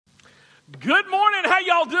Good morning. How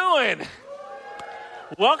y'all doing?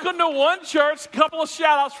 Welcome to One Church. A couple of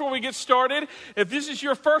shout outs before we get started. If this is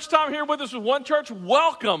your first time here with us with One Church,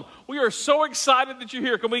 welcome. We are so excited that you're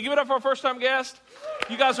here. Can we give it up for our first time guest?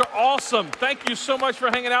 You guys are awesome. Thank you so much for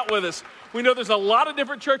hanging out with us. We know there's a lot of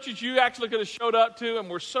different churches you actually could have showed up to, and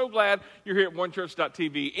we're so glad you're here at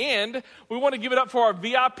onechurch.tv. And we want to give it up for our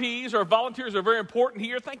VIPs. Our volunteers are very important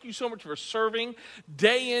here. Thank you so much for serving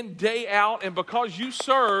day in, day out. And because you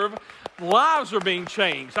serve, lives are being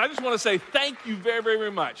changed. I just want to say thank you very, very,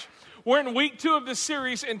 very much. We're in week 2 of this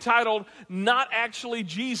series entitled Not Actually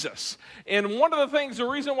Jesus. And one of the things, the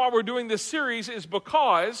reason why we're doing this series is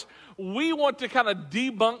because we want to kind of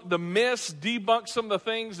debunk the myths, debunk some of the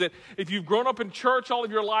things that if you've grown up in church all of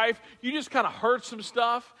your life, you just kind of heard some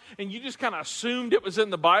stuff and you just kind of assumed it was in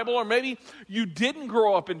the Bible. Or maybe you didn't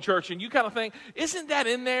grow up in church and you kind of think, isn't that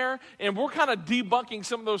in there? And we're kind of debunking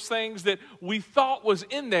some of those things that we thought was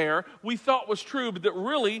in there, we thought was true, but that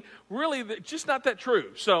really just not that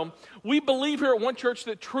true. So we believe here at One Church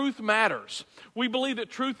that truth matters. We believe that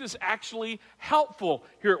truth is actually helpful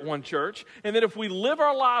here at One Church, and that if we live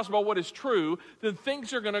our lives by what is true, then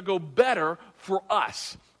things are going to go better for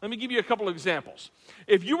us. Let me give you a couple of examples.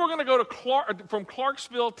 If you were going to go to from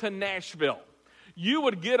Clarksville to Nashville, you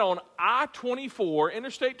would get on I-24,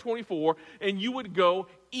 Interstate 24, and you would go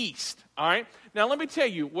east, all right? Now, let me tell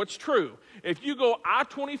you what's true. If you go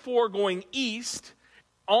I-24 going east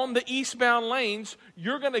on the eastbound lanes,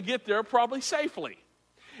 you're going to get there probably safely.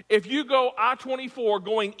 If you go I-24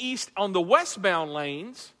 going east on the westbound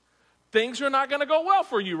lanes, things are not going to go well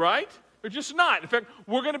for you, right? They're just not. In fact,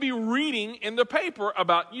 we're going to be reading in the paper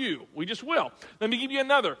about you. We just will. Let me give you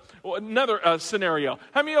another scenario.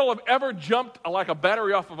 How many of y'all have ever jumped like a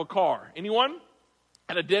battery off of a car? Anyone?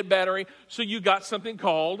 Had a dead battery, so you got something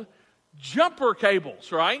called jumper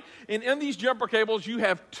cables, right? And in these jumper cables, you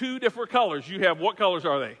have 2 different colors. You have, what colors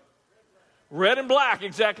are they? Red and black,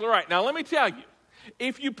 exactly right. Now, let me tell you,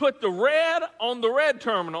 if you put the red on the red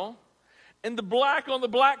terminal and the black on the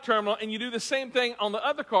black terminal, and you do the same thing on the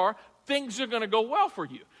other car, things are going to go well for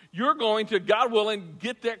you. You're going to, God willing,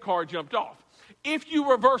 get that car jumped off. If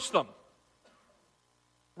you reverse them,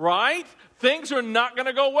 right, things are not going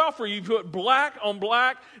to go well for you. You put black on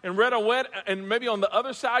black and red on red, and maybe on the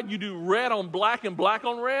other side you do red on black and black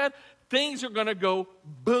on red, things are going to go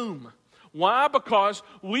boom. Why? Because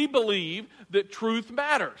we believe that truth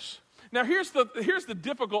matters. Now, here's the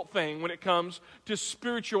difficult thing when it comes to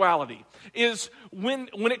spirituality, is when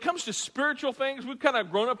it comes to spiritual things, we've kind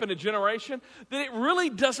of grown up in a generation that it really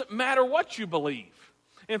doesn't matter what you believe.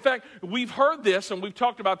 In fact, we've heard this, and we've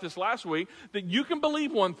talked about this last week, that you can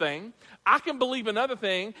believe one thing, I can believe another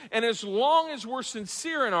thing, and as long as we're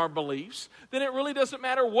sincere in our beliefs, then it really doesn't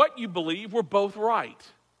matter what you believe, we're both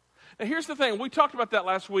right. Now, here's the thing, we talked about that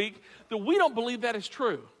last week, that we don't believe that is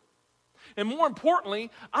true. And more importantly,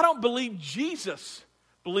 I don't believe Jesus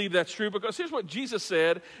believed that's true, because here's what Jesus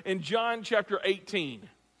said in John chapter 18. It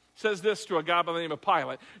says this to a guy by the name of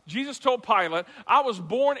Pilate. Jesus told Pilate, I was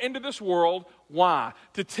born into this world, why?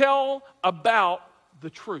 To tell about the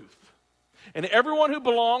truth. And everyone who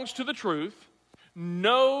belongs to the truth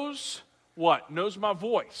knows what? Knows my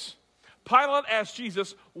voice. Pilate asked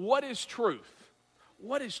Jesus, what is truth?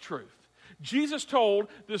 What is truth? Jesus told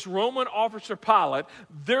this Roman officer Pilate,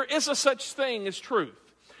 there is a such thing as truth.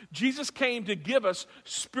 Jesus came to give us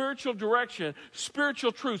spiritual direction,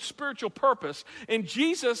 spiritual truth, spiritual purpose. And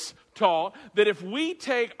Jesus taught that if we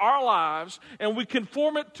take our lives and we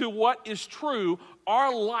conform it to what is true,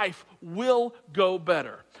 our life will go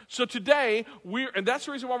better. So today, and that's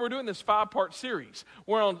the reason why we're doing this 5-part series.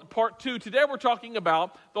 We're on part 2. Today we're talking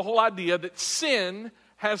about the whole idea that sin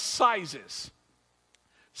has sizes.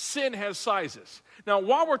 Sin has sizes. Now,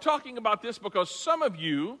 while we're talking about this, because some of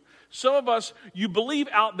us, you believe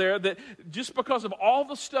out there that just because of all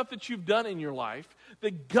the stuff that you've done in your life,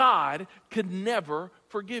 that God could never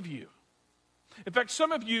forgive you. In fact,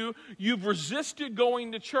 some of you, you've resisted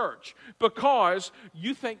going to church because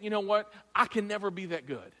you think, you know what, I can never be that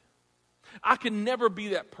good. I can never be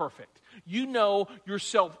that perfect. You know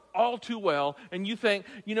yourself all too well, and you think,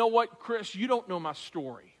 you know what, Chris, you don't know my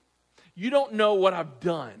story. You don't know what I've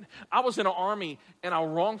done. I was in the army and I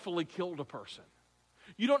wrongfully killed a person.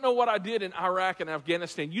 You don't know what I did in Iraq and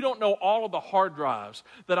Afghanistan. You don't know all of the hard drives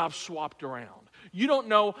that I've swapped around. You don't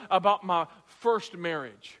know about my first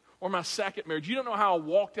marriage or my second marriage. You don't know how I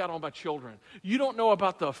walked out on my children. You don't know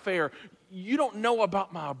about the affair. You don't know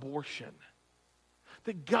about my abortion.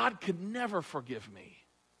 That God could never forgive me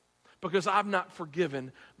because I've not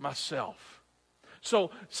forgiven myself.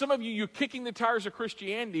 So some of you, you're kicking the tires of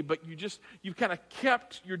Christianity, but you've kind of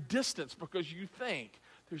kept your distance because you think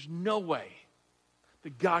there's no way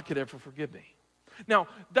that God could ever forgive me. Now,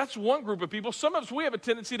 that's one group of people. Some of us, we have a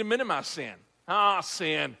tendency to minimize sin.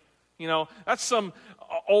 Sin. You know, that's some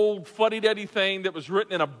old fuddy-duddy thing that was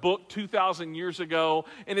written in a book 2,000 years ago,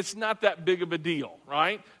 and it's not that big of a deal,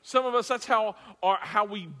 right? Some of us, that's how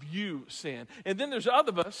we view sin. And then there's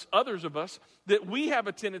others of us, that we have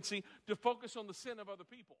a tendency to focus on the sin of other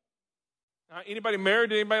people. Anybody married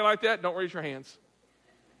to anybody like that? Don't raise your hands.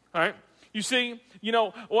 All right? You see,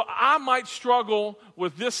 I might struggle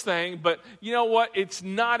with this thing, but you know what? It's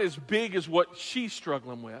not as big as what she's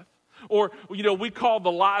struggling with. Or, we call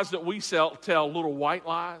the lies that we tell little white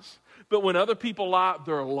lies. But when other people lie,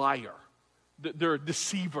 they're a liar. They're a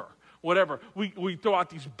deceiver. Whatever. We throw out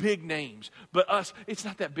these big names. But us, it's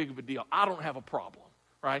not that big of a deal. I don't have a problem,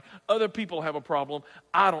 right? Other people have a problem.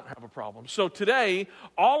 I don't have a problem. So today,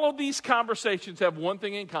 all of these conversations have one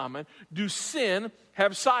thing in common. Do sin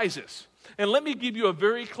have sizes? And let me give you a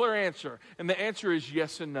very clear answer. And the answer is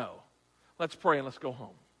yes and no. Let's pray and let's go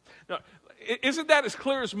home. Now, isn't that as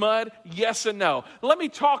clear as mud? Yes and no. Let me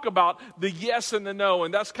talk about the yes and the no,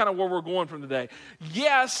 and that's kind of where we're going from today.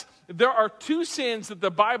 Yes, there are two sins that the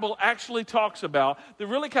Bible actually talks about that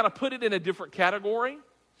really kind of put it in a different category.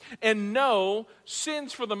 And no,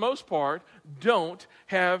 sins for the most part don't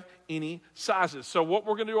have any sizes. So what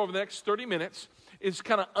we're going to do over the next 30 minutes is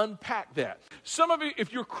kind of unpack that. Some of you,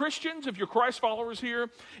 if you're Christians, if you're Christ followers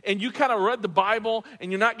here, and you kind of read the Bible,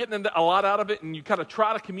 and you're not getting a lot out of it, and you kind of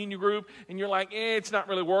tried a communion group, and you're like, it's not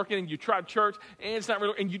really working, and you tried church, and it's not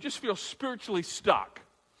really, and you just feel spiritually stuck.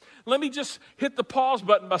 Let me just hit the pause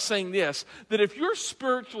button by saying this, that if you're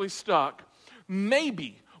spiritually stuck,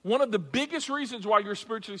 maybe one of the biggest reasons why you're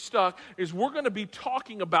spiritually stuck is we're going to be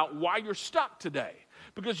talking about why you're stuck today.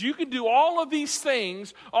 Because you can do all of these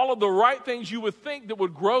things, all of the right things you would think that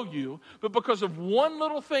would grow you, but because of one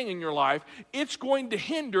little thing in your life, it's going to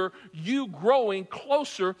hinder you growing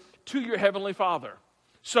closer to your Heavenly Father.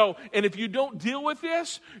 So, and if you don't deal with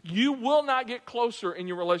this, you will not get closer in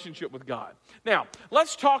your relationship with God. Now,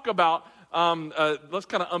 let's talk about, let's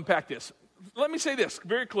kind of unpack this. Let me say this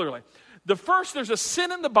very clearly. There's a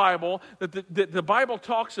sin in the Bible that the Bible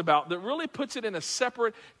talks about that really puts it in a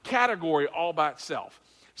separate category all by itself.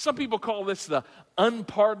 Some people call this the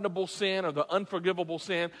unpardonable sin or the unforgivable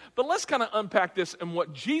sin. But let's kind of unpack this in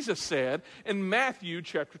what Jesus said in Matthew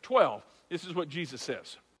chapter 12. This is what Jesus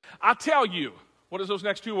says. I tell you, what is those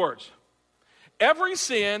next two words? Every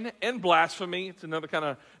sin and blasphemy, it's another kind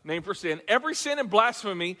of name for sin. Every sin and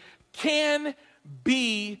blasphemy can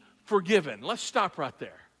be forgiven. Let's stop right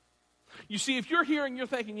there. You see, if you're here and you're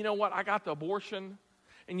thinking, you know what, I got the abortion,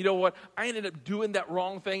 and you know what, I ended up doing that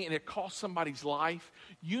wrong thing and it cost somebody's life,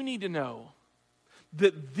 you need to know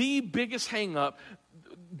that the biggest hang-up,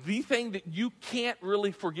 the thing that you can't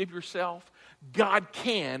really forgive yourself, God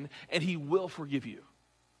can and He will forgive you.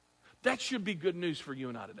 That should be good news for you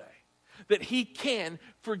and I today. That He can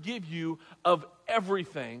forgive you of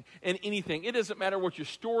everything and anything. It doesn't matter what your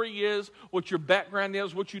story is, what your background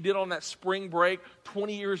is, what you did on that spring break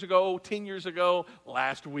 20 years ago, 10 years ago,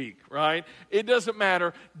 last week, right? It doesn't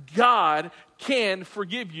matter. God can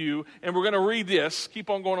forgive you. And we're going to read this.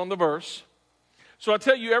 Keep on going on the verse. So I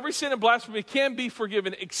tell you, every sin and blasphemy can be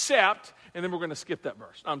forgiven except, and then we're going to skip that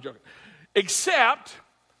verse. I'm joking. Except,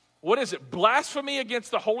 what is it? Blasphemy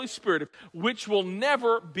against the Holy Spirit, which will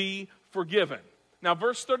never be forgiven. Now,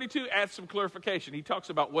 verse 32 adds some clarification. He talks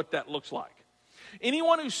about what that looks like.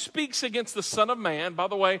 Anyone who speaks against the Son of Man, by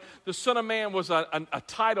the way, the Son of Man was a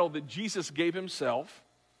title that Jesus gave Himself,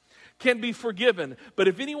 can be forgiven. But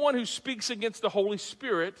if anyone who speaks against the Holy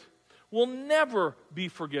Spirit will never be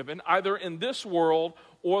forgiven, either in this world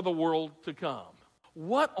or the world to come.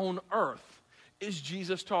 What on earth is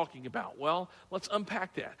Jesus talking about? Well, let's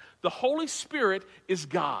unpack that. The Holy Spirit is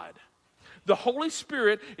God. The Holy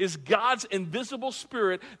Spirit is God's invisible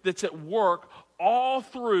spirit that's at work all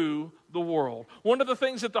through the world. One of the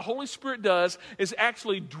things that the Holy Spirit does is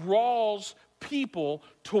actually draws people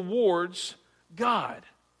towards God.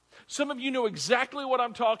 Some of you know exactly what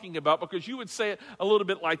I'm talking about because you would say it a little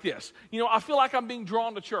bit like this. I feel like I'm being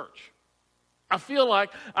drawn to church. I feel like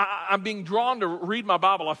I'm being drawn to read my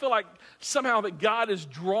Bible. I feel like somehow that God is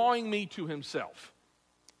drawing me to Himself.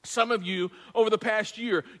 Some of you, over the past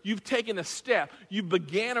year, you've taken a step. You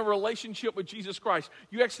began a relationship with Jesus Christ.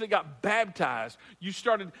 You actually got baptized. You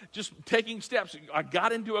started just taking steps. I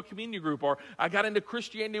got into a community group, or I got into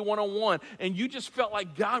Christianity 101, and you just felt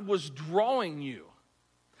like God was drawing you.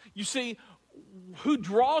 You see, who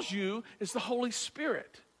draws you is the Holy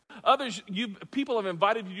Spirit. People have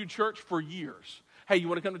invited you to church for years. Hey, you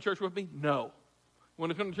want to come to church with me? No. You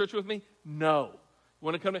want to come to church with me? No.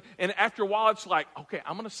 Want to come in? And after a while, it's like, okay,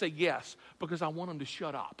 I'm going to say yes because I want them to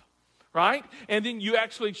shut up, right? And then you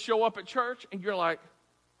actually show up at church, and you're like,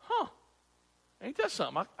 huh, ain't that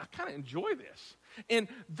something? I kind of enjoy this. And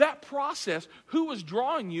that process, who was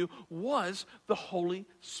drawing you was the Holy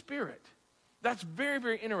Spirit. That's very,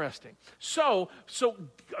 very interesting. So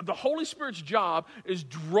the Holy Spirit's job is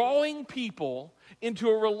drawing people into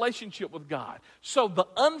a relationship with God. So the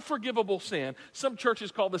unforgivable sin, some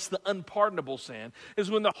churches call this the unpardonable sin,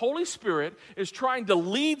 is when the Holy Spirit is trying to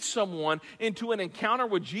lead someone into an encounter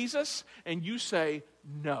with Jesus and you say,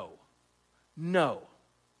 no, no.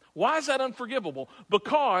 Why is that unforgivable?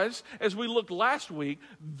 Because, as we looked last week,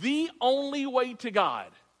 the only way to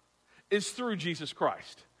God is through Jesus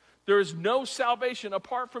Christ. There is no salvation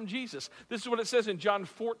apart from Jesus. This is what it says in John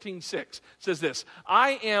 14:6. It says this,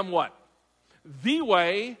 I am what? The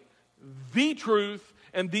way, the truth,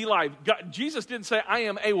 and the life. Jesus didn't say, I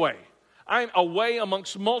am a way. I am a way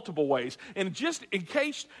amongst multiple ways. And just in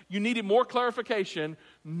case you needed more clarification,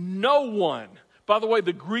 no one. By the way,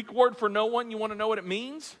 the Greek word for no one, you want to know what it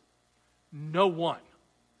means? No one.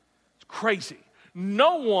 It's crazy.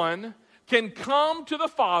 No one can come to the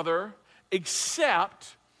Father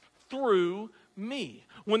except through me.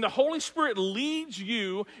 When the Holy Spirit leads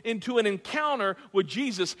you into an encounter with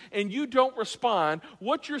Jesus and you don't respond,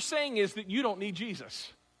 what you're saying is that you don't need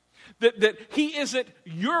Jesus. That He isn't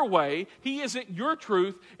your way, He isn't your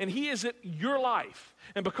truth, and He isn't your life.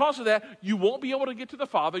 And because of that, you won't be able to get to the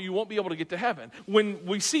Father, you won't be able to get to heaven. When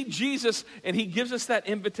we see Jesus and He gives us that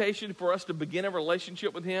invitation for us to begin a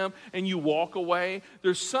relationship with Him and you walk away,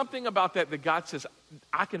 there's something about that God says,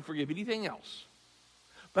 I can forgive anything else,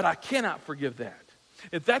 but I cannot forgive that.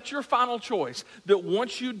 If that's your final choice, that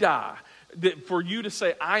once you die, that for you to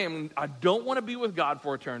say, I don't want to be with God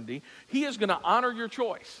for eternity, He is going to honor your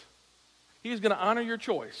choice. He is going to honor your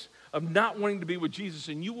choice of not wanting to be with Jesus,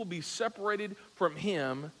 and you will be separated from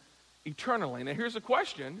Him eternally. Now, here's the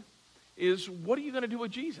question, is what are you going to do with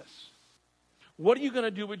Jesus? What are you going to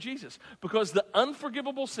do with Jesus? Because the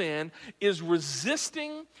unforgivable sin is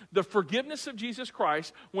resisting the forgiveness of Jesus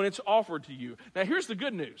Christ when it's offered to you. Now, here's the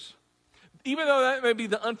good news. Even though that may be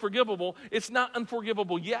the unforgivable, it's not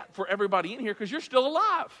unforgivable yet for everybody in here because you're still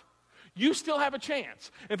alive. You still have a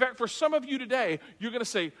chance. In fact, for some of you today, you're going to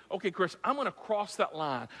say, okay, Chris, I'm going to cross that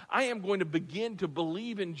line. I am going to begin to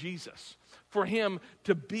believe in Jesus for Him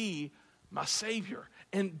to be my Savior.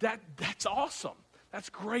 And that's awesome. That's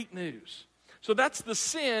great news. So that's the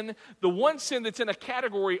sin, the one sin that's in a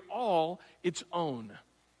category all its own.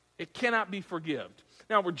 It cannot be forgiven.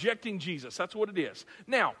 Now, rejecting Jesus, that's what it is.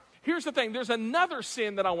 Now, here's the thing. There's another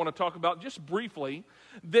sin that I want to talk about just briefly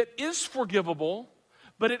that is forgivable,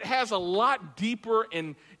 but it has a lot deeper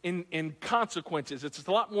in consequences. It's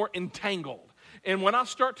a lot more entangled. And when I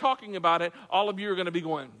start talking about it, all of you are going to be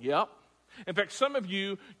going, yep. In fact, some of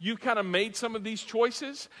you kind of made some of these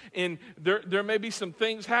choices, and there may be some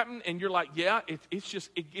things happen, and you're like, yeah,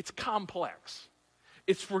 it's complex.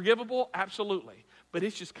 It's forgivable, absolutely, but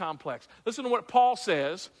it's just complex. Listen to what Paul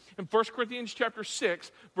says in 1 Corinthians chapter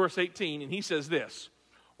 6, verse 18, and he says this,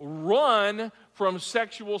 run from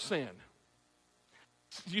sexual sin.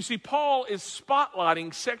 You see, Paul is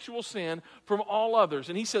spotlighting sexual sin from all others,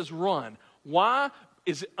 and he says run. Why?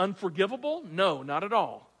 Is it unforgivable? No, not at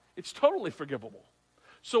all. It's totally forgivable.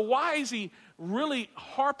 So why is he really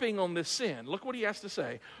harping on this sin? Look what he has to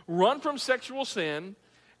say. Run from sexual sin, and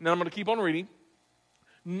then I'm going to keep on reading.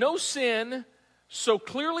 No sin so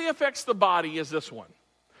clearly affects the body as this one.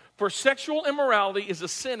 For sexual immorality is a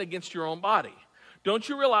sin against your own body. Don't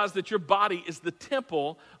you realize that your body is the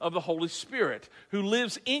temple of the Holy Spirit who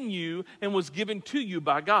lives in you and was given to you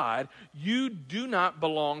by God? You do not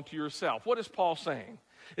belong to yourself. What is Paul saying?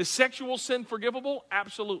 Is sexual sin forgivable?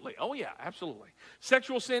 Absolutely. Oh yeah, absolutely.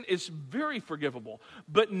 Sexual sin is very forgivable,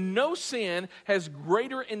 but no sin has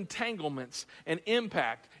greater entanglements and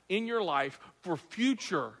impact in your life for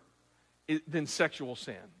future than sexual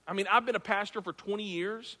sin. I mean, I've been a pastor for 20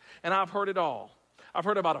 years, and I've heard it all. I've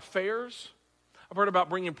heard about affairs. I've heard about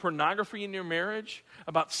bringing pornography in your marriage,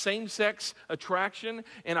 about same-sex attraction,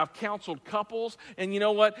 and I've counseled couples. And you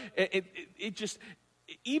know what? It just,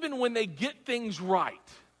 even when they get things right,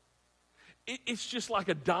 it's just like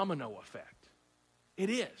a domino effect. It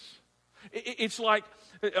is. It's like,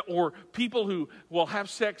 or people who will have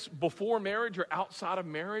sex before marriage or outside of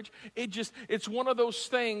marriage, it's one of those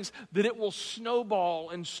things that it will snowball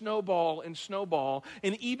and snowball and snowball.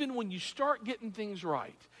 And even when you start getting things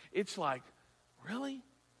right, it's like, really?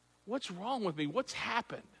 What's wrong with me? What's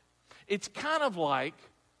happened? It's kind of like,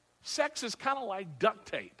 sex is kind of like duct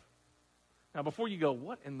tape. Now, before you go,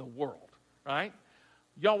 what in the world, right?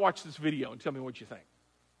 Y'all watch this video and tell me what you think.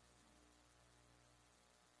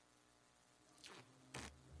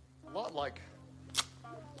 lot like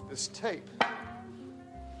this tape.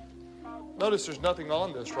 Notice there's nothing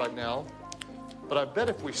on this right now, but I bet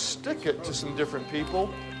if we stick it to some different people,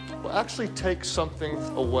 we'll actually take something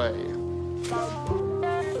away.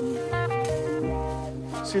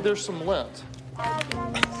 See, there's some lint,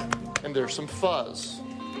 and there's some fuzz.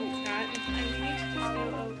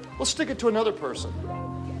 Let's stick it to another person.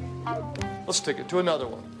 Let's stick it to another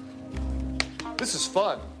one. This is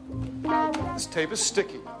fun. This tape is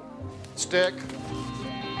sticky. Stick.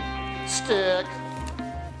 Stick.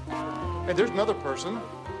 And there's another person.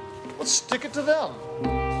 Let's stick it to them.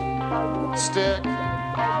 Stick.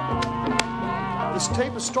 This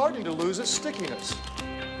tape is starting to lose its stickiness.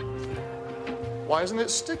 Why isn't it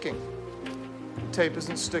sticking? The tape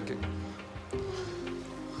isn't sticking.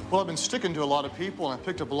 Well, I've been sticking to a lot of people, and I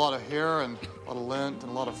picked up a lot of hair and a lot of lint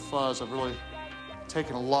and a lot of fuzz. I've really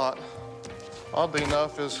taken a lot. Oddly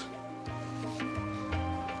enough,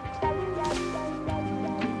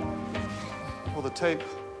 well, the tape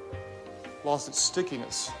lost its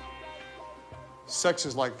stickiness. Sex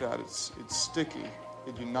is like that. It's sticky.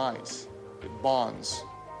 It unites. It bonds.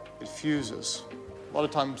 It fuses. A lot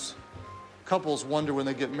of times, couples wonder when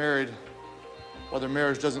they get married why their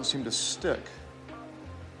marriage doesn't seem to stick.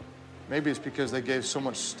 Maybe it's because they gave so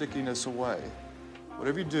much stickiness away.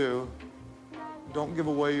 Whatever you do, don't give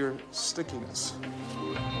away your stickiness.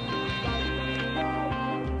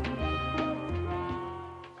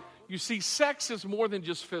 You see, sex is more than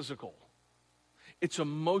just physical. It's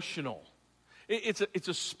emotional. It's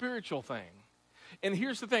a spiritual thing. And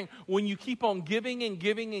here's the thing. When you keep on giving and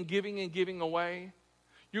giving and giving and giving away,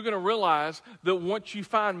 you're going to realize that once you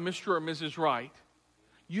find Mr. or Mrs. Right,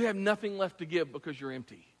 you have nothing left to give because you're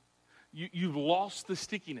empty. You've lost the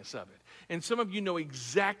stickiness of it. And some of you know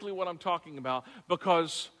exactly what I'm talking about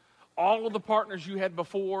because all of the partners you had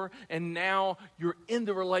before and now you're in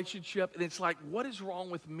the relationship and it's like, what is wrong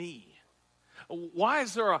with me? Why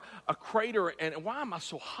is there a crater and why am I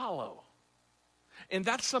so hollow? And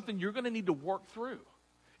that's something you're going to need to work through.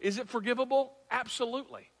 Is it forgivable?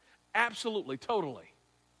 Absolutely. Absolutely, totally.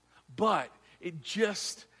 But it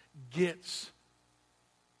just gets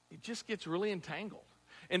really entangled.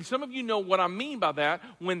 And some of you know what I mean by that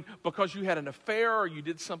because you had an affair or you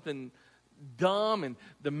did something dumb and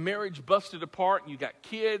the marriage busted apart and you got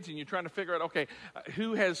kids and you're trying to figure out, okay,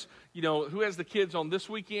 who has the kids on this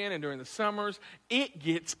weekend and during the summers.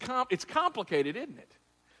 It's complicated, isn't it?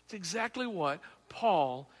 It's exactly what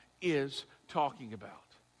Paul is talking about.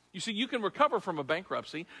 You see, you can recover from a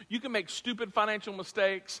bankruptcy. You can make stupid financial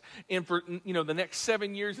mistakes, and for the next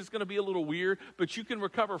 7 years, it's going to be a little weird, but you can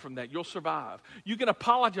recover from that. You'll survive. You can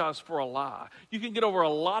apologize for a lie. You can get over a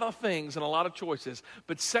lot of things and a lot of choices,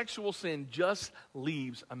 but sexual sin just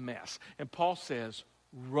leaves a mess. And Paul says,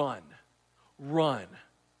 run. Run.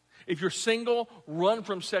 If you're single, run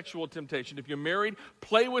from sexual temptation. If you're married,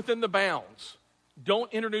 play within the bounds.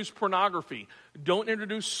 Don't introduce pornography. Don't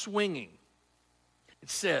introduce swinging. It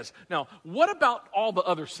says, now, what about all the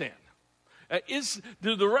other sin?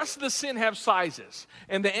 Do the rest of the sin have sizes?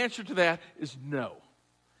 And the answer to that is no.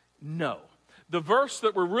 No. The verse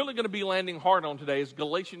that we're really going to be landing hard on today is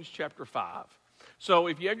Galatians chapter 5. So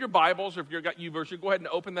if you have your Bibles or if you've got YouVersion, go ahead and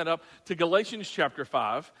open that up to Galatians chapter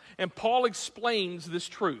 5. And Paul explains this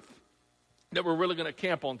truth that we're really going to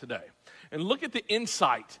camp on today. And look at the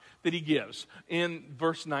insight that he gives in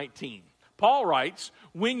verse 19. Paul writes,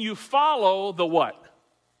 when you follow the what?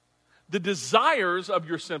 The desires of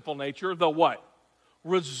your sinful nature, the what?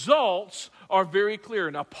 Results are very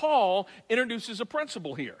clear. Now, Paul introduces a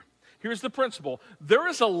principle here. Here's the principle. There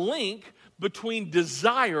is a link between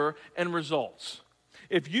desire and results.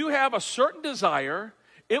 If you have a certain desire,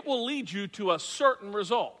 it will lead you to a certain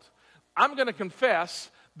result. I'm going to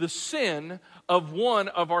confess the sin of one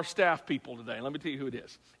of our staff people today. Let me tell you who it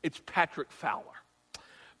is. It's Patrick Fowler.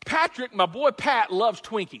 Patrick, my boy Pat, loves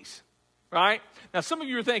Twinkies. Right? Now, some of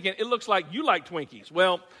you are thinking, it looks like you like Twinkies.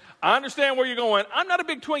 Well, I understand where you're going. I'm not a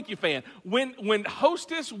big Twinkie fan. When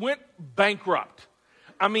Hostess went bankrupt,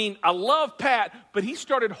 I love Pat, but he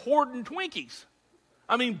started hoarding Twinkies.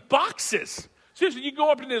 Boxes. Seriously, you go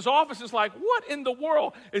up in his office, it's like, what in the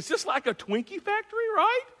world? Is this like a Twinkie factory,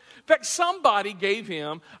 right? In fact, somebody gave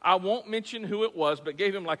him, I won't mention who it was, but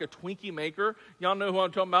gave him like a Twinkie maker. Y'all know who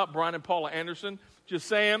I'm talking about, Brian and Paula Anderson. Just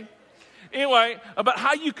saying. Anyway, about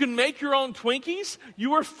how you can make your own Twinkies,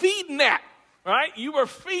 you were feeding that, right? You were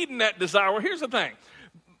feeding that desire. Well, here's the thing.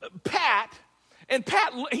 Pat,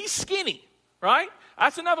 he's skinny, right?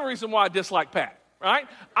 That's another reason why I dislike Pat. right?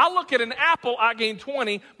 I look at an apple, I gain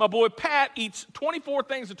 20. My boy Pat eats 24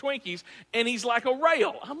 things of Twinkies, and he's like a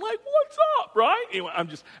rail. I'm like, what's up, right? Anyway,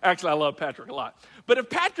 I love Patrick a lot. But if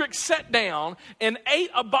Patrick sat down and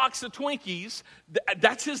ate a box of Twinkies,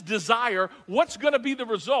 that's his desire, what's going to be the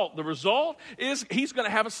result? The result is he's going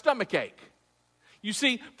to have a stomach ache. You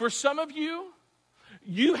see, for some of you,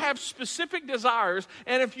 you have specific desires,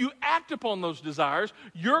 and if you act upon those desires,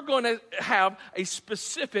 you're going to have a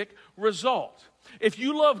specific result. If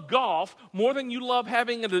you love golf more than you love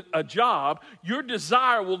having a job, your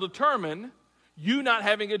desire will determine you not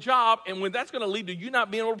having a job, and when that's going to lead to you not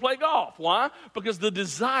being able to play golf. Why? Because the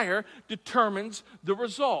desire determines the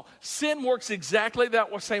result. Sin works exactly that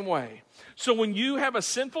same way. So when you have a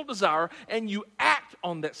sinful desire and you act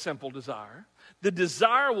on that sinful desire, the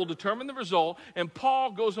desire will determine the result, and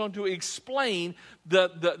Paul goes on to explain the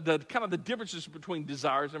kind of the differences between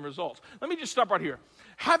desires and results. Let me just stop right here.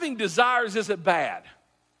 Having desires isn't bad,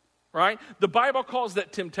 right? The Bible calls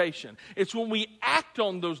that temptation. It's when we act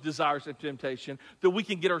on those desires and temptation that we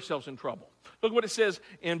can get ourselves in trouble. Look what it says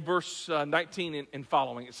in verse 19 and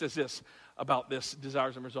following. It says this about this,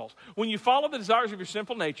 desires and results. When you follow the desires of your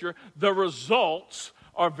sinful nature, the results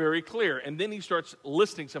are very clear. And then he starts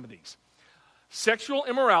listing some of these. Sexual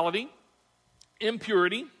immorality,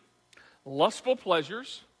 impurity, lustful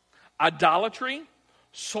pleasures, idolatry,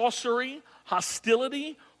 sorcery,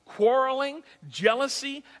 hostility, quarreling,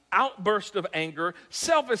 jealousy, outburst of anger,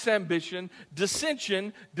 selfish ambition,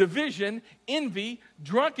 dissension, division, envy,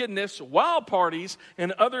 drunkenness, wild parties,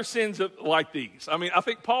 and other sins like these. I mean, I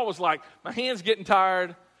think Paul was like, my hand's getting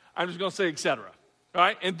tired. I'm just going to say etc.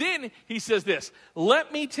 Right? And then he says this,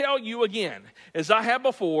 let me tell you again, as I have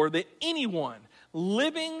before, that anyone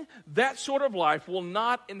living that sort of life will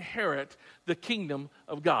not inherit the kingdom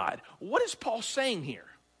of God. What is Paul saying here?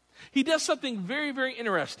 He does something very, very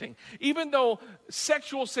interesting. Even though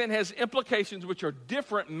sexual sin has implications which are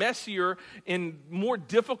different, messier, and more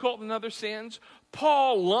difficult than other sins,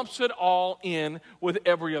 Paul lumps it all in with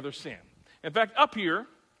every other sin. In fact, up here,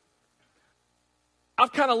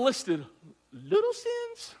 I've kind of listed little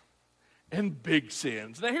sins and big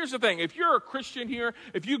sins. Now, here's the thing. If you're a Christian here,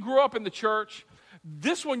 if you grew up in the church,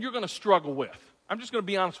 this one you're going to struggle with. I'm just going to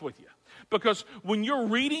be honest with you. Because when you're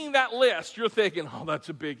reading that list, you're thinking, oh, that's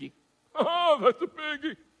a biggie. Oh, that's a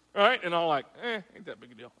biggie. All right? And I'm like, ain't that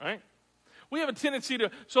big a deal. All right? We have a tendency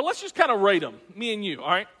to, so let's just kind of rate them, me and you. All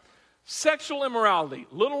right? Sexual immorality,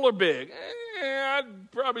 little or big.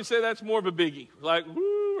 I'd probably say that's more of a biggie. Like,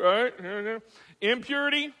 woo, right?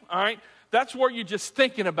 Impurity, all right? That's where you're just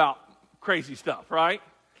thinking about crazy stuff, right?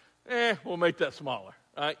 We'll make that smaller,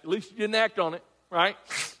 right? At least you didn't act on it, right?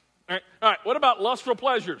 All right. What about lustful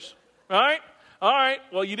pleasures, right? All right,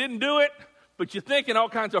 well, you didn't do it, but you're thinking all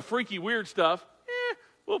kinds of freaky, weird stuff.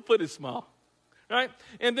 We'll put it small, right?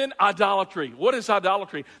 And then idolatry. What is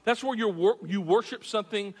idolatry? That's where you worship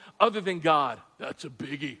something other than God. That's a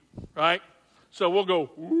biggie, right? So we'll go,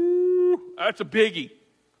 ooh, that's a biggie.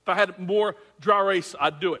 If I had more dry erase,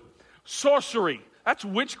 I'd do it. Sorcery, that's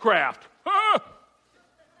witchcraft.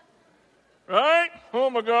 Right? Oh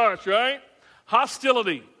my gosh, right?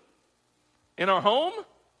 Hostility. In our home?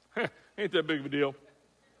 Ain't that big of a deal.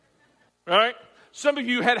 Right? Some of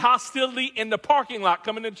you had hostility in the parking lot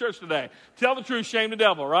coming to church today. Tell the truth, shame the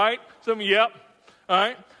devil, right? Some of you, yep. All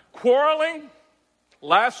right? Quarreling,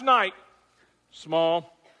 last night,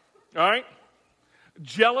 small. All right?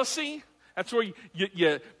 Jealousy. That's where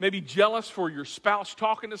you may be jealous for your spouse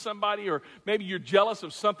talking to somebody, or maybe you're jealous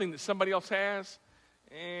of something that somebody else has.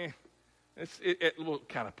 We'll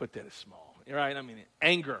kind of put that as small, right? I mean,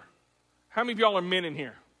 anger. How many of y'all are men in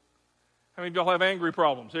here? How many of y'all have angry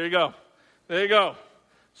problems? There you go. There you go.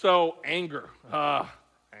 So, anger.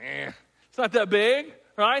 It's not that big,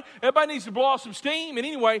 right? Everybody needs to blow off some steam. And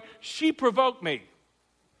anyway, she provoked me.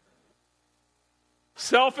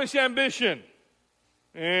 Selfish ambition.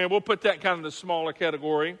 And we'll put that kind of the smaller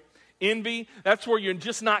category. Envy, that's where you're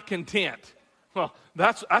just not content. Well,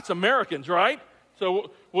 that's Americans, right?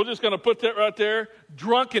 So we're just going to put that right there.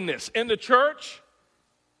 Drunkenness in the church,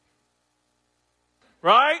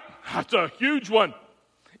 right? That's a huge one.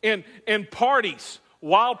 In parties,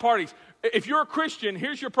 wild parties. If you're a Christian,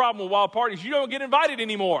 here's your problem with wild parties. You don't get invited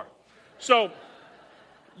anymore. So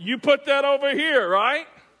you put that over here, right?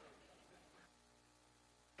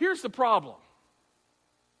 Here's the problem.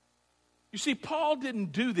 You see, Paul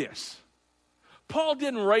didn't do this. Paul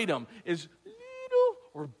didn't rate them as little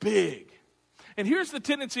or big. And here's the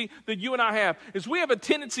tendency that you and I have, is we have a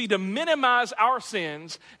tendency to minimize our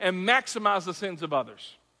sins and maximize the sins of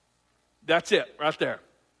others. That's it, right there.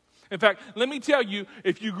 In fact, let me tell you,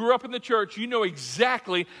 if you grew up in the church, you know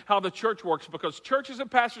exactly how the church works, because churches and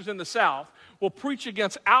pastors in the South will preach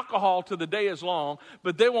against alcohol till the day is long,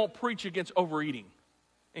 but they won't preach against overeating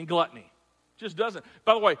and gluttony. Just doesn't.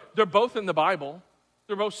 By the way, they're both in the Bible.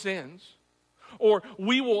 They're both sins. Or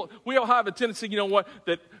we'll have a tendency, you know what,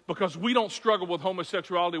 that because we don't struggle with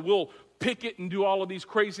homosexuality, we'll pick it and do all of these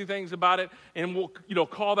crazy things about it, and we'll,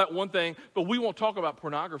 call that one thing, but we won't talk about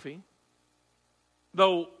pornography.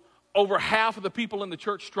 Though over half of the people in the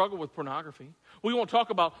church struggle with pornography. We won't talk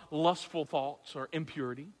about lustful thoughts or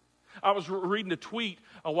impurity. I was reading a tweet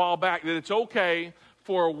a while back that it's okay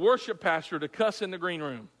for a worship pastor to cuss in the green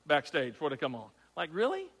room backstage before they come on. Like,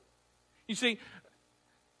 really? You see,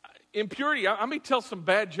 impurity, I may tell some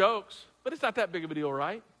bad jokes, but it's not that big of a deal,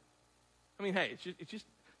 right? I mean, hey, it's just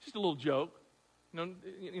a little joke.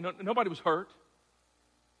 Nobody was hurt.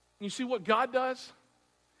 And you see what God does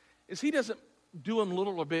is He doesn't do them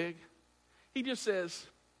little or big. He just says,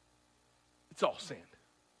 it's all sin.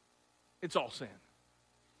 It's all sin.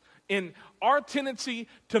 And our tendency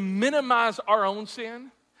to minimize our own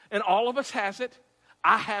sin, and all of us has it,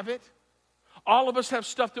 I have it, all of us have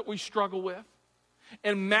stuff that we struggle with,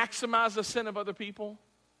 and maximize the sin of other people,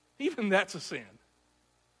 even that's a sin.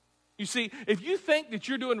 You see, if you think that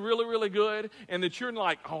you're doing really, really good and that you're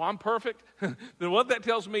like, oh, I'm perfect, then what that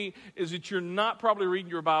tells me is that you're not probably reading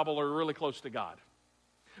your Bible or really close to God.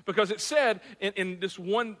 Because it said in this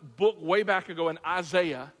one book way back ago in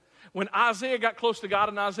Isaiah, when Isaiah got close to God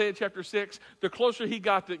in Isaiah chapter 6, the closer he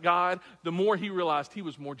got to God, the more he realized he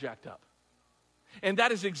was more jacked up. And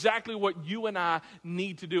that is exactly what you and I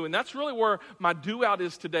need to do. And that's really where my do-out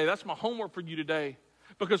is today. That's my homework for you today.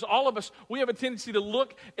 Because all of us, we have a tendency to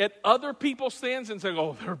look at other people's sins and say,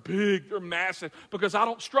 oh, they're big, they're massive, because I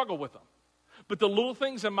don't struggle with them. But the little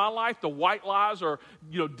things in my life, the white lies or,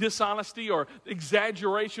 dishonesty or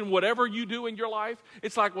exaggeration, whatever you do in your life,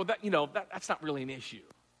 it's like, well, that's not really an issue.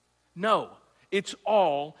 No, it's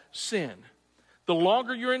all sin. The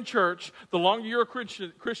longer you're in church, the longer you're a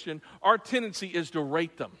Christian, our tendency is to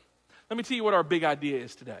rate them. Let me tell you what our big idea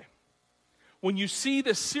is today. When you see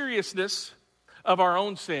the seriousness of our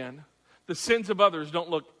own sin, the sins of others don't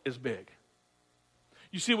look as big.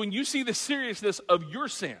 You see, when you see the seriousness of your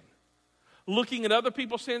sin, looking at other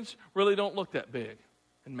people's sins really don't look that big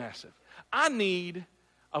and massive. I need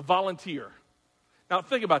a volunteer. Now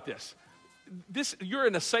think about this. You're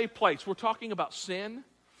in a safe place. We're talking about sin.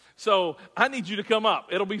 So I need you to come up.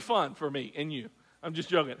 It'll be fun for me and you. I'm just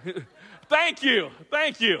joking. Thank you.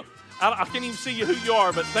 I can't even see you who you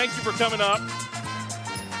are, but thank you for coming up.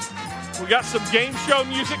 We got some game show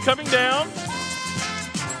music coming down.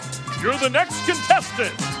 You're the next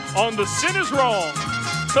contestant on The Sin Is Wrong.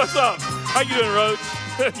 What's up? How you doing,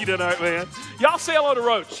 Roach? You doing all right, man? Y'all say hello to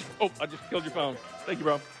Roach. Oh, I just killed your phone. Thank you,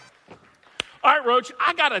 bro. All right, Roach,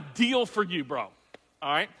 I got a deal for you, bro.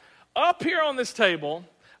 All right? Up here on this table,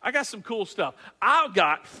 I got some cool stuff. I've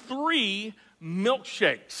got 3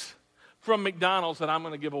 milkshakes from McDonald's that I'm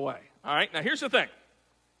going to give away. All right? Now, here's the thing.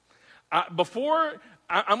 I'm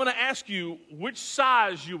going to ask you which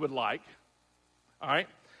size you would like. All right?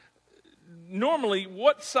 Normally,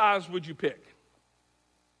 what size would you pick?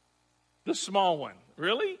 The small one.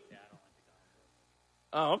 Really? Yeah,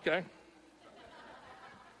 I don't like the combo. Oh, okay.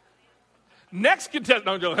 Next contestant.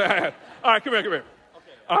 No, Joe. All right, come here. Okay.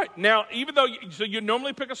 All right, now, even though you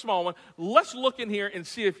normally pick a small one, let's look in here and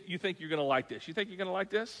see if you think you're going to like this. You think you're going to like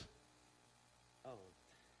this? Oh.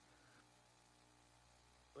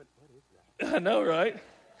 What is that? I know, right?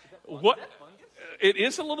 What? It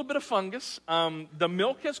is a little bit of fungus. The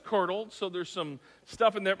milk has curdled, so there's some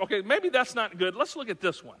stuff in there. Okay, maybe that's not good. Let's look at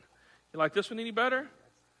this one. You like this one any better?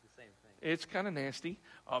 That's the same thing. It's kind of nasty,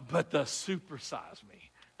 but the Super Size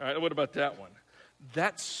Me. All right, what about that one?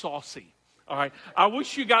 That's saucy. All right, I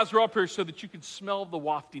wish you guys were up here so that you could smell the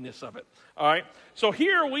waftiness of it. All right, so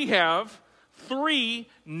here we have 3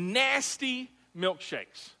 nasty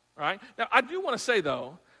milkshakes. All right, now I do want to say,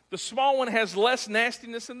 though, the small one has less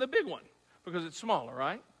nastiness than the big one because it's smaller,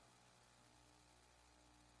 right?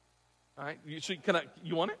 All right,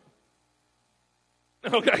 you want it?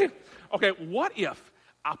 Okay, what if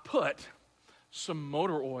I put some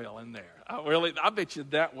motor oil in there? I bet you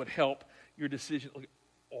that would help your decision. Look,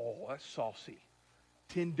 oh, that's saucy.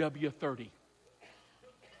 10W30.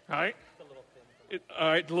 All right? It's a little thin. All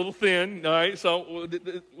right, a little thin. All right, so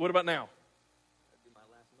what about now? That'd be my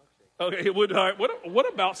last milkshake. Okay, all right,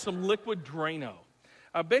 what about some liquid Drano?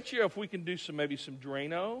 I bet you if we can do maybe some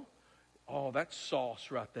Drano, oh, that's sauce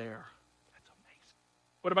right there. That's amazing.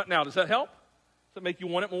 What about now? Does that help? Does that make you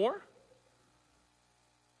want it more?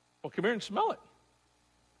 Well, come here and smell it.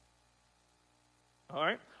 All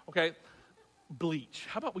right. Okay, bleach.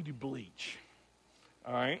 How about we do bleach?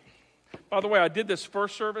 All right. By the way, I did this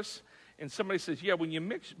first service, and somebody says, yeah, when you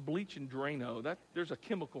mix bleach and Drano, there's a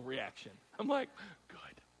chemical reaction. I'm like, good.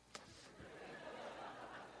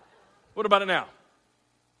 What about it now?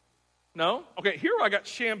 No? Okay, here I got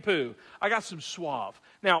shampoo. I got some Suave.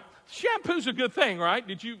 Now, shampoo's a good thing, right?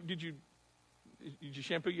 Did you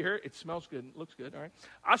shampoo your hair? It smells good. It looks good, all right?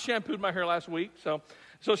 I shampooed my hair last week. So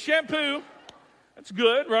shampoo, that's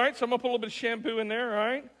good, right? So I'm going to put a little bit of shampoo in there, all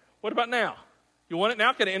right? What about now? You want it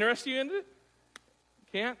now? Can I interest you in it?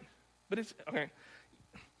 Can't? But it's, okay.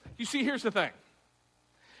 You see, here's the thing.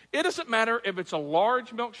 It doesn't matter if it's a large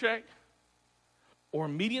milkshake or a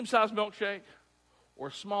medium-sized milkshake or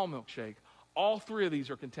a small milkshake. All three of these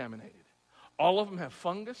are contaminated. All of them have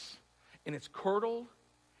fungus, and it's curdled,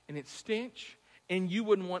 and it's stench, and you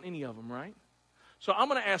wouldn't want any of them, right? So I'm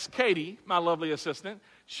going to ask Katie, my lovely assistant.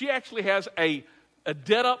 She actually has a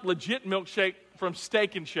dead-up, legit milkshake from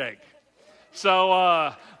Steak and Shake.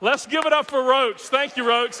 So let's give it up for Roach. Thank you,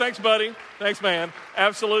 Roach. Thanks, buddy. Thanks, man.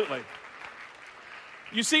 Absolutely.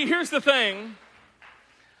 You see, here's the thing.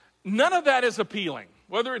 None of that is appealing,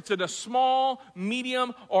 whether it's in a small,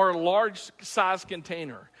 medium, or large-size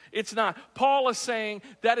container. It's not. Paul is saying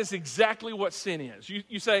that is exactly what sin is.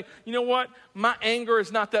 You say, you know what? My anger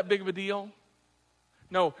is not that big of a deal.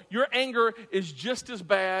 No, your anger is just as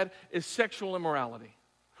bad as sexual immorality.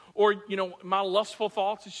 Or, my lustful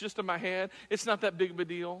thoughts, it's just in my head. It's not that big of a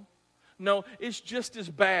deal. No, it's just as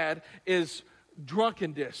bad as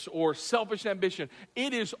drunkenness or selfish ambition.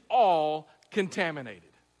 It is all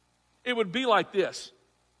contaminated. It would be like this.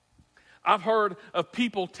 I've heard of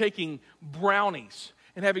people taking brownies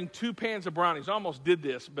and having 2 pans of brownies. I almost did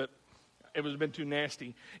this, but it was been too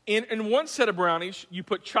nasty. In one set of brownies, you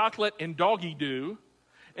put chocolate and doggy do,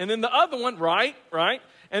 and then the other one, right,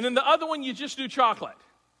 and then the other one you just do chocolate.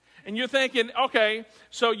 And you're thinking, okay,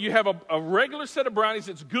 so you have a regular set of brownies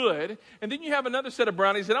that's good, and then you have another set of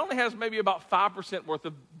brownies that only has maybe about 5% worth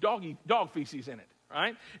of dog feces in it,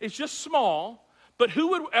 right? It's just small, but who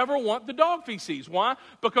would ever want the dog feces? Why?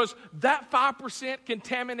 Because that 5%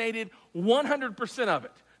 contaminated 100% of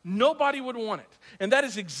it. Nobody would want it. And that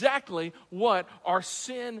is exactly what our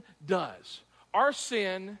sin does. Our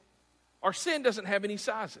sin doesn't have any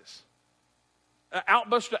sizes.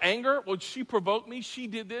 Outburst of anger, well, she provoked me, she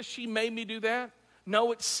did this, she made me do that.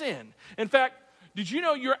 No, it's sin. In fact, did you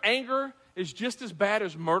know your anger is just as bad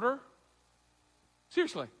as murder?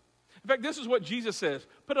 Seriously. In fact, this is what Jesus says.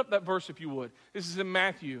 Put up that verse if you would. This is in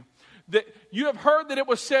Matthew. That you have heard that it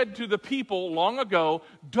was said to the people long ago,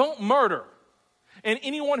 don't murder. And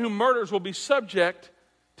anyone who murders will be subject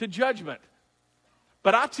to judgment.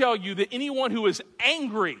 But I tell you that anyone who is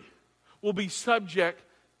angry will be subject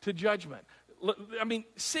to judgment. I mean,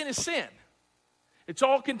 sin is sin. It's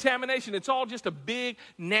all contamination. It's all just a big,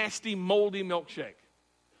 nasty, moldy milkshake.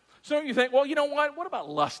 Some of you think, well, you know what? What about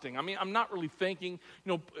lusting? I mean, I'm not really thinking,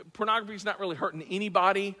 pornography is not really hurting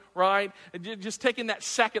anybody, right? Just taking that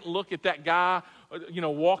second look at that guy,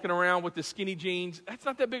 walking around with the skinny jeans, that's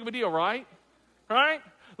not that big of a deal, right? Right?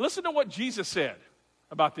 Listen to what Jesus said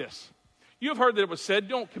about this. You have heard that it was said,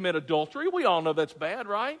 don't commit adultery. We all know that's bad,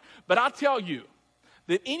 right? But I tell you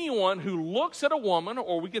that anyone who looks at a woman,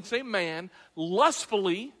 or we can say man,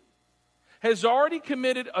 lustfully, has already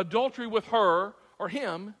committed adultery with her or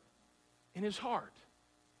him in his heart.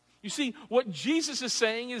 You see, what Jesus is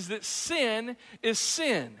saying is that sin is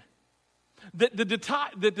sin. That the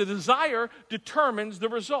desire determines the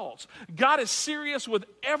results. God is serious with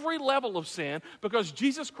every level of sin because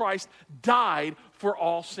Jesus Christ died for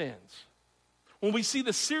all sins. When we see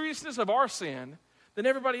the seriousness of our sin, then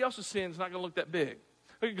everybody else's sin is not going to look that big.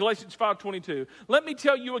 Look at Galatians 5:22. Let me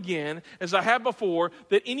tell you again, as I have before,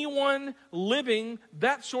 that anyone living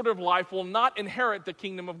that sort of life will not inherit the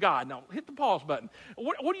kingdom of God. Now, hit the pause button.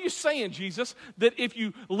 What are you saying, Jesus? That if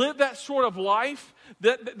you live that sort of life,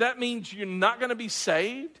 that means you're not going to be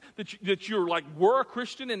saved? That you're like, we're a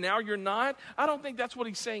Christian and now you're not? I don't think that's what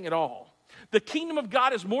he's saying at all. The kingdom of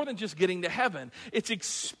God is more than just getting to heaven. It's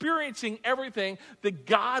experiencing everything that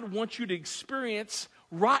God wants you to experience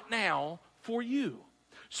right now for you.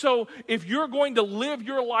 So if you're going to live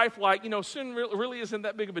your life like, sin really isn't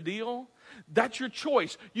that big of a deal, that's your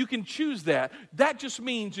choice. You can choose that. That just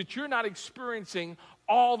means that you're not experiencing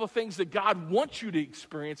all the things that God wants you to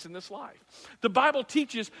experience in this life. The Bible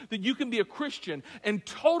teaches that you can be a Christian and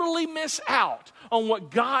totally miss out on what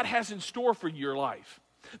God has in store for your life.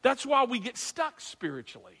 That's why we get stuck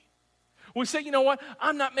spiritually. We say, you know what?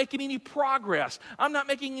 I'm not making any progress. I'm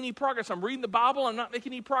reading the Bible. I'm not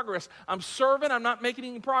making any progress. I'm serving. I'm not making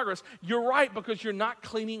any progress. You're right, because you're not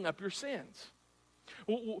cleaning up your sins.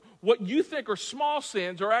 What you think are small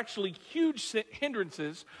sins are actually huge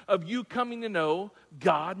hindrances of you coming to know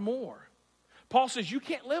God more. Paul says you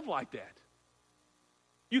can't live like that.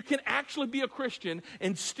 You can actually be a Christian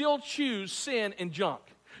and still choose sin and junk.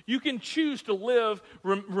 You can choose to live,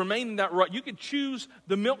 remain in that rut. You can choose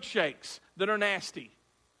the milkshakes that are nasty.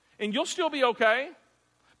 And you'll still be okay.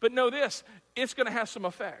 But know this, it's going to have some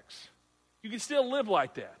effects. You can still live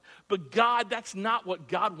like that. But God, that's not what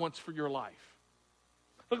God wants for your life.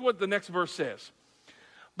 Look at what the next verse says.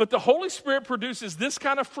 But the Holy Spirit produces this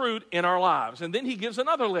kind of fruit in our lives. And then he gives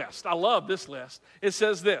another list. I love this list. It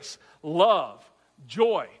says this: love,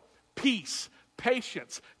 joy, peace,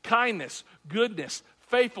 patience, kindness, goodness,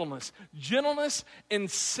 faithfulness, gentleness, and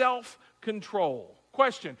self-control.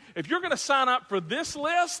 Question: if you're going to sign up for this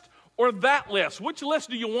list or that list, which list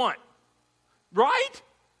do you want? Right?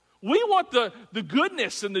 We want the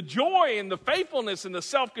goodness and the joy and the faithfulness and the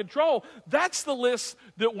self-control. That's the list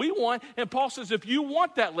that we want. And Paul says if you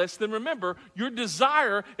want that list, then remember, your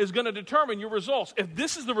desire is going to determine your results. If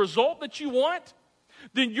this is the result that you want,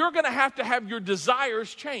 then you're going to have your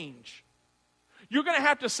desires change. You're going to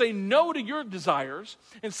have to say no to your desires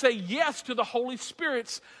and say yes to the Holy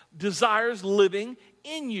Spirit's desires living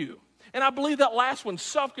in you. And I believe that last one,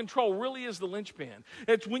 self-control, really is the linchpin.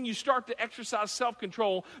 It's when you start to exercise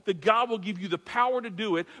self-control that God will give you the power to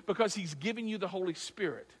do it because he's giving you the Holy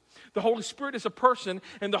Spirit. The Holy Spirit is a person,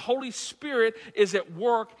 and the Holy Spirit is at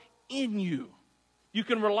work in you. You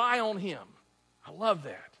can rely on him. I love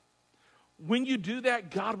that. When you do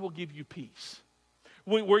that, God will give you peace.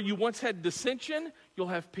 Where you once had dissension, you'll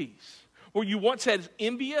have peace. Where you once had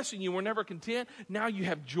envious and you were never content, now you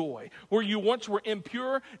have joy. Where you once were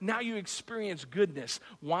impure, now you experience goodness.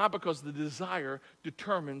 Why? Because the desire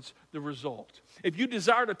determines the result. If you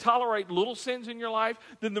desire to tolerate little sins in your life,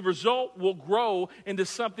 then the result will grow into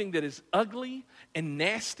something that is ugly and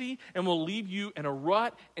nasty and will leave you in a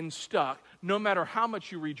rut and stuck no matter how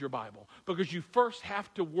much you read your Bible. Because you first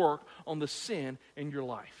have to work on the sin in your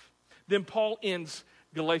life. Then Paul ends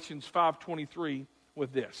Galatians 5:23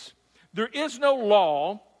 with this: there is no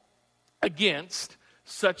law against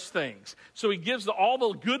such things. So he gives all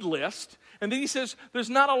the good list, and then he says there's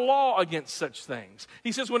not a law against such things.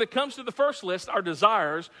 He says when it comes to the first list, our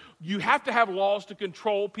desires, you have to have laws to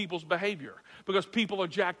control people's behavior because people are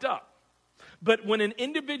jacked up. But when an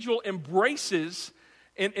individual embraces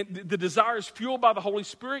and the desires fueled by the Holy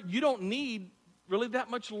Spirit, you don't need really that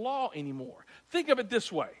much law anymore. Think of it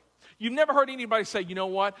this way. You've never heard anybody say, you know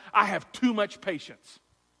what, I have too much patience.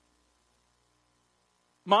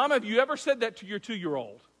 Mom, have you ever said that to your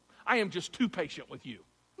 2-year-old? I am just too patient with you.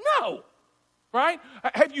 No, right?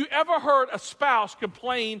 Have you ever heard a spouse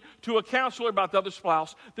complain to a counselor about the other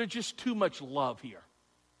spouse? There's just too much love here,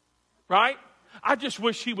 right? I just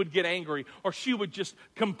wish he would get angry or she would just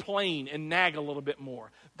complain and nag a little bit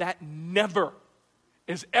more. That never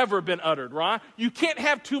has ever been uttered, right? You can't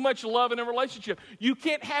have too much love in a relationship. You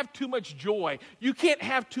can't have too much joy. You can't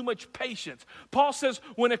have too much patience. Paul says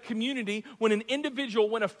when a community, when an individual,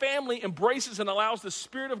 when a family embraces and allows the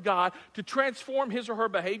Spirit of God to transform his or her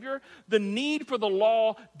behavior, the need for the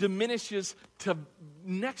law diminishes to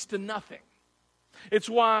next to nothing. It's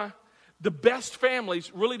why the best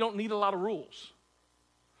families really don't need a lot of rules.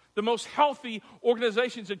 The most healthy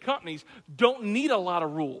organizations and companies don't need a lot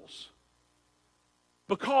of rules.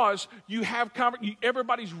 Because you have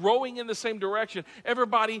everybody's rowing in the same direction.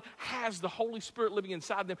 Everybody has the Holy Spirit living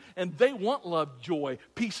inside them, and they want love, joy,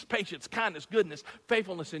 peace, patience, kindness, goodness,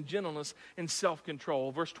 faithfulness, and gentleness, and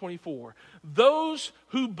self-control. Verse 24. Those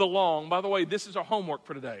who belong, by the way, this is our homework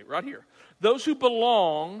for today, right here. Those who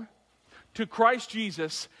belong to Christ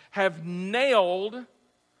Jesus have nailed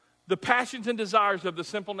the passions and desires of the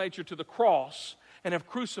sinful nature to the cross and have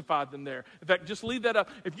crucified them there. In fact, just leave that up.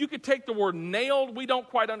 If you could take the word nailed, we don't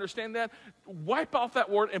quite understand that. Wipe off that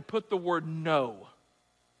word and put the word no.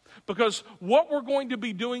 Because what we're going to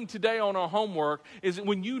be doing today on our homework is that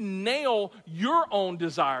when you nail your own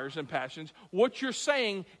desires and passions, what you're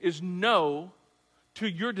saying is no to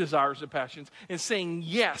your desires and passions and saying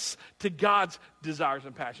yes to God's desires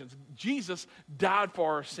and passions. Jesus died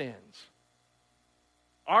for our sins.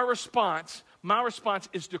 Our response, my response,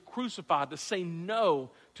 is to crucify, to say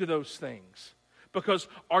no to those things. Because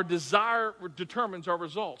our desire determines our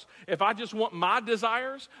results. If I just want my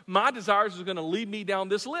desires are going to lead me down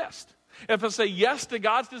this list. If I say yes to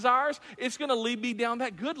God's desires, it's going to lead me down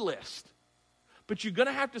that good list. But you're going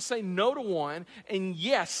to have to say no to one and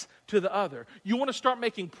yes to the other. You want to start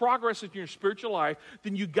making progress in your spiritual life,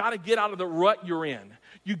 then you got to get out of the rut you're in.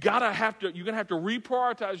 You're going to have to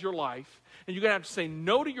reprioritize your life, and you're going to have to say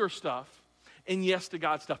no to your stuff and yes to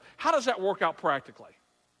God stuff. How does that work out practically?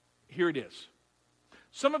 Here it is.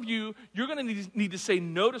 Some of you, you're going to need to say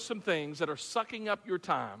no to some things that are sucking up your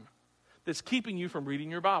time that's keeping you from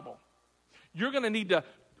reading your Bible. You're going to need to,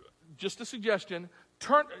 just a suggestion,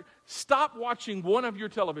 stop watching one of your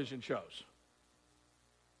television shows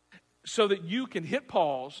so that you can hit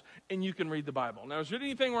pause and you can read the Bible. Now, is there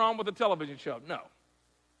anything wrong with a television show? No.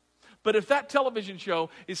 But if that television show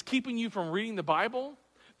is keeping you from reading the Bible,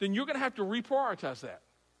 then you're going to have to reprioritize that.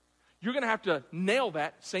 You're going to have to nail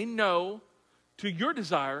that, say no to your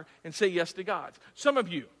desire, and say yes to God's. Some of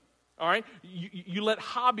you, all right, you let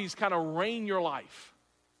hobbies kind of reign your life.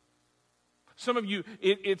 Some of you,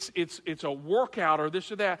 it's a workout or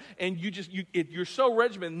this or that, and you're so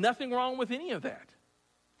regimented. Nothing wrong with any of that.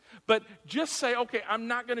 But just say, okay, I'm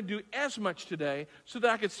not going to do as much today so that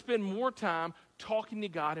I could spend more time talking to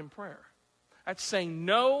God in prayer. That's saying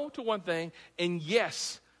no to one thing and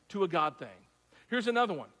yes to a God thing. Here's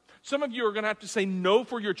another one. Some of you are going to have to say no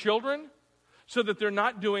for your children so that they're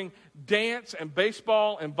not doing dance and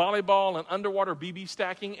baseball and volleyball and underwater BB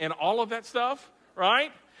stacking and all of that stuff,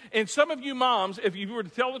 right? And some of you moms, if you were to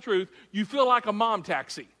tell the truth, you feel like a mom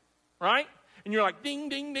taxi, right? And you're like, ding,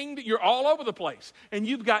 ding, ding, you're all over the place. And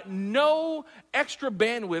you've got no extra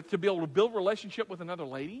bandwidth to be able to build a relationship with another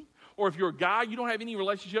lady. Or if you're a guy, you don't have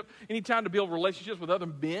any time to build relationships with other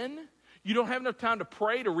men. You don't have enough time to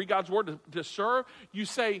pray, to read God's word, to serve. You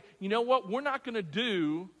say, you know what, we're not going to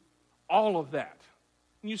do all of that.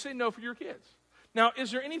 And you say no for your kids. Now,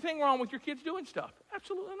 is there anything wrong with your kids doing stuff?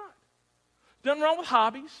 Absolutely not. Nothing wrong with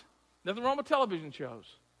hobbies. Nothing wrong with television shows.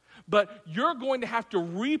 But you're going to have to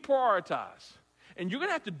reprioritize. And you're going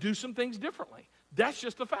to have to do some things differently. That's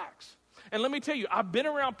just the facts. And let me tell you, I've been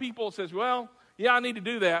around people that says, well, yeah, I need to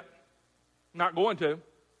do that. Not going to.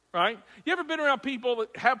 Right? You ever been around people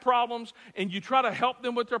that have problems and you try to help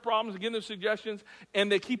them with their problems and give them suggestions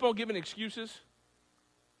and they keep on giving excuses?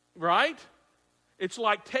 Right? It's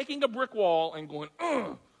like taking a brick wall and going,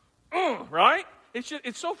 right?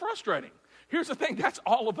 It's so frustrating. Here's the thing, that's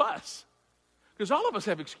all of us. Because all of us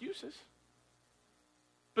have excuses.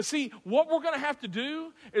 But see, what we're going to have to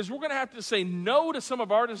do is we're going to have to say no to some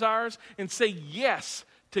of our desires and say yes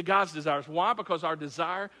to God's desires. Why? Because our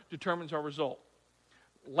desire determines our result.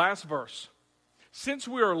 Last verse. Since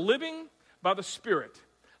we are living by the Spirit,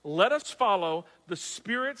 let us follow the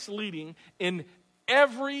Spirit's leading in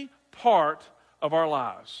every part of our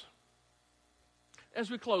lives. As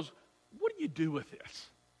we close, what do you do with this?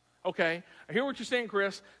 Okay, I hear what you're saying,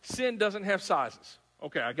 Chris. Sin doesn't have sizes.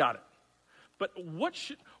 Okay, I got it. But what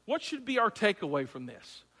should be our takeaway from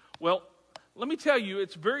this? Well, let me tell you,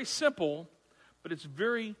 it's very simple, but it's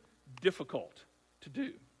very difficult to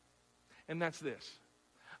do. And that's this.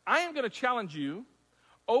 I am going to challenge you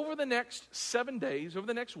over the next 7 days, over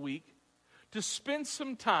the next week, to spend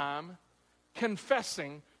some time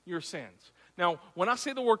confessing your sins. Now, when I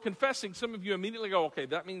say the word confessing, some of you immediately go, okay,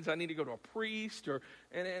 that means I need to go to a priest,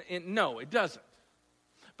 and no, it doesn't.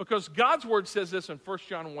 Because God's word says this in 1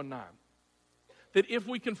 John 1:9, that if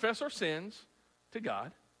we confess our sins to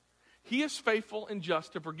God, He is faithful and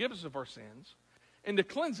just to forgive us of our sins and to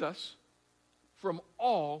cleanse us from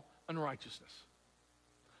all unrighteousness.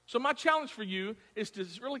 So my challenge for you is to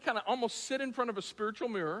really kind of almost sit in front of a spiritual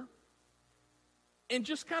mirror and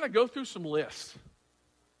just kind of go through some lists.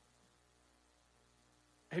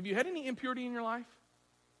 Have you had any impurity in your life?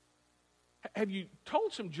 Have you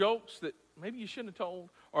told some jokes that maybe you shouldn't have told?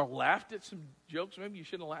 Or laughed at some jokes maybe you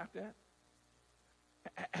shouldn't have laughed at?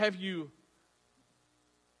 Have you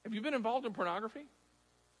been involved in pornography?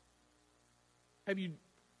 Have you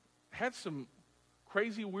had some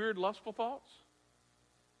crazy, weird, lustful thoughts?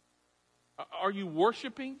 Are you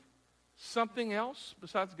worshiping something else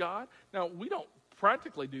besides God? Now, we don't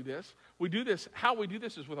practically do this. How we do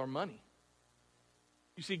this is with our money.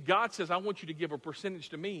 You see, God says, I want you to give a percentage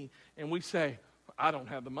to me. And we say, I don't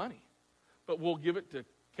have the money. But we'll give it to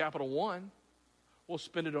Capital One. We'll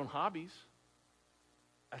spend it on hobbies.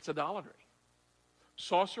 That's idolatry.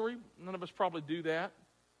 Sorcery, none of us probably do that.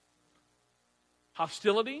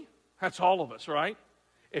 Hostility, that's all of us, right?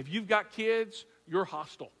 If you've got kids, you're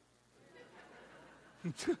hostile.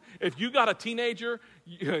 If you got a teenager,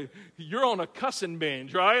 you're on a cussing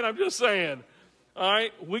binge, right? I'm just saying. All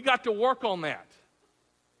right, we got to work on that.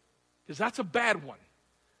 Because that's a bad one.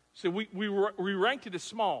 So we ranked it as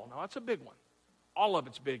small. Now, that's a big one. All of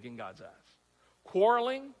it's big in God's eyes.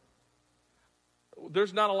 Quarreling.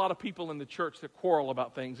 There's not a lot of people in the church that quarrel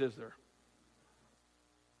about things, is there?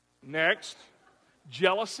 Next.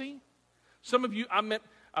 Jealousy. Some of you,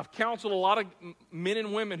 I've counseled a lot of men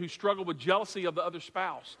and women who struggle with jealousy of the other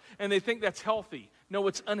spouse. And they think that's healthy. No,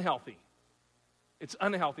 it's unhealthy. It's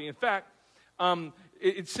unhealthy. In fact,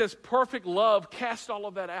 it says perfect love casts all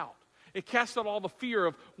of that out. It casts out all the fear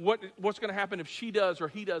of what's going to happen if she does or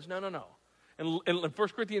he does. No. And in 1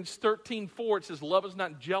 Corinthians 13:4, it says, love is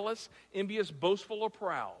not jealous, envious, boastful, or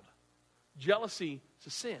proud. Jealousy is a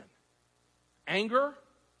sin. Anger,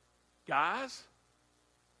 guys,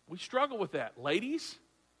 we struggle with that. Ladies,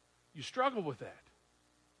 you struggle with that.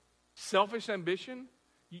 Selfish ambition,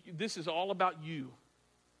 this is all about you.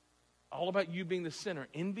 All about you being the center.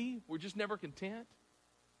 Envy, we're just never content.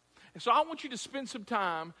 And so I want you to spend some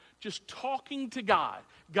time just talking to God.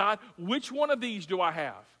 God, which one of these do I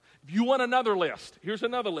have? If you want another list, here's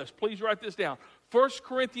another list. Please write this down. 1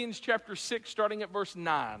 Corinthians chapter 6, starting at verse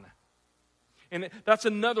 9. And that's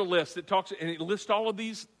another list that talks, and it lists all of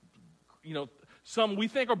these, some we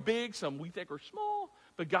think are big, some we think are small,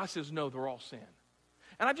 but God says, no, they're all sin.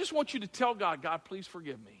 And I just want you to tell God, God, please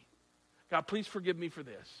forgive me. God, please forgive me for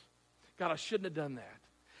this. God, I shouldn't have done that.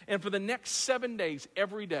 And for the next 7 days,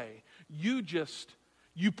 every day, you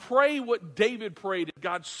pray what David prayed.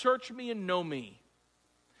 God, search me and know me.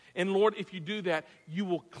 And Lord, if you do that, you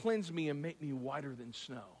will cleanse me and make me whiter than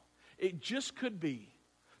snow. It just could be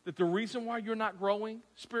that the reason why you're not growing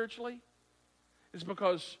spiritually is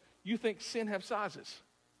because you think sin has sizes.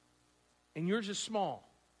 And yours is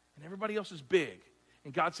small. And everybody else is big.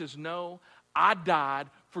 And God says, no, I died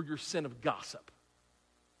for your sin of gossip.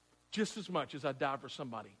 Just as much as I died for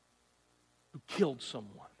somebody who killed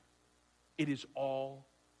someone. It is all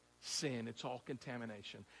sin. It's all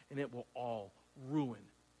contamination. And it will all ruin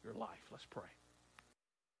your life. Let's pray.